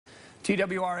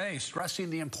TWRA stressing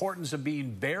the importance of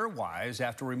being bear-wise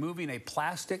after removing a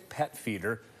plastic pet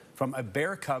feeder from a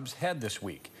bear cub's head this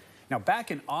week. Now, back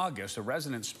in August, a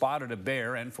resident spotted a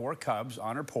bear and 4 cubs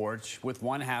on her porch, with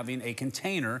one having a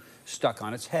container stuck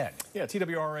on its head. Yeah,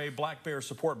 TWRA black bear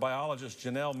support biologist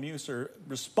Janelle Muser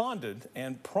responded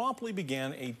and promptly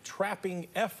began a trapping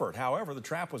effort. However, the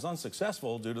trap was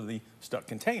unsuccessful due to the stuck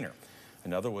container.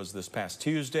 Another was this past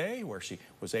Tuesday, where she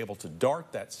was able to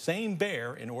dart that same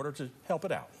bear in order to help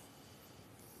it out.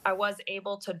 I was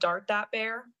able to dart that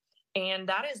bear, and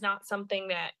that is not something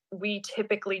that we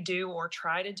typically do or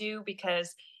try to do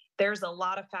because there's a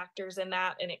lot of factors in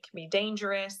that, and it can be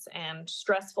dangerous and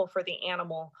stressful for the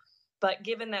animal. But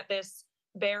given that this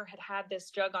bear had had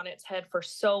this jug on its head for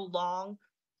so long,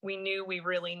 we knew we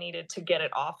really needed to get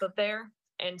it off of there.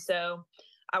 And so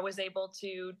I was able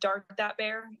to dart that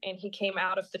bear, and he came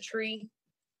out of the tree,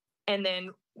 and then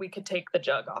we could take the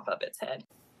jug off of its head.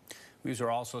 Muser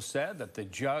also said that the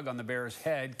jug on the bear's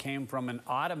head came from an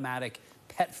automatic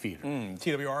pet feeder.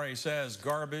 TWRA says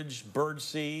garbage, bird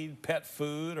seed, pet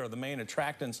food are the main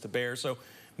attractants to bears, so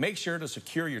make sure to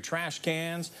secure your trash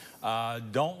cans.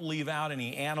 Don't leave out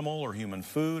any animal or human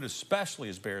food, especially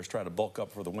as bears try to bulk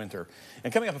up for the winter.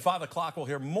 And coming up at 5 o'clock, we'll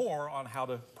hear more on how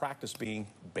to practice being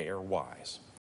bear-wise.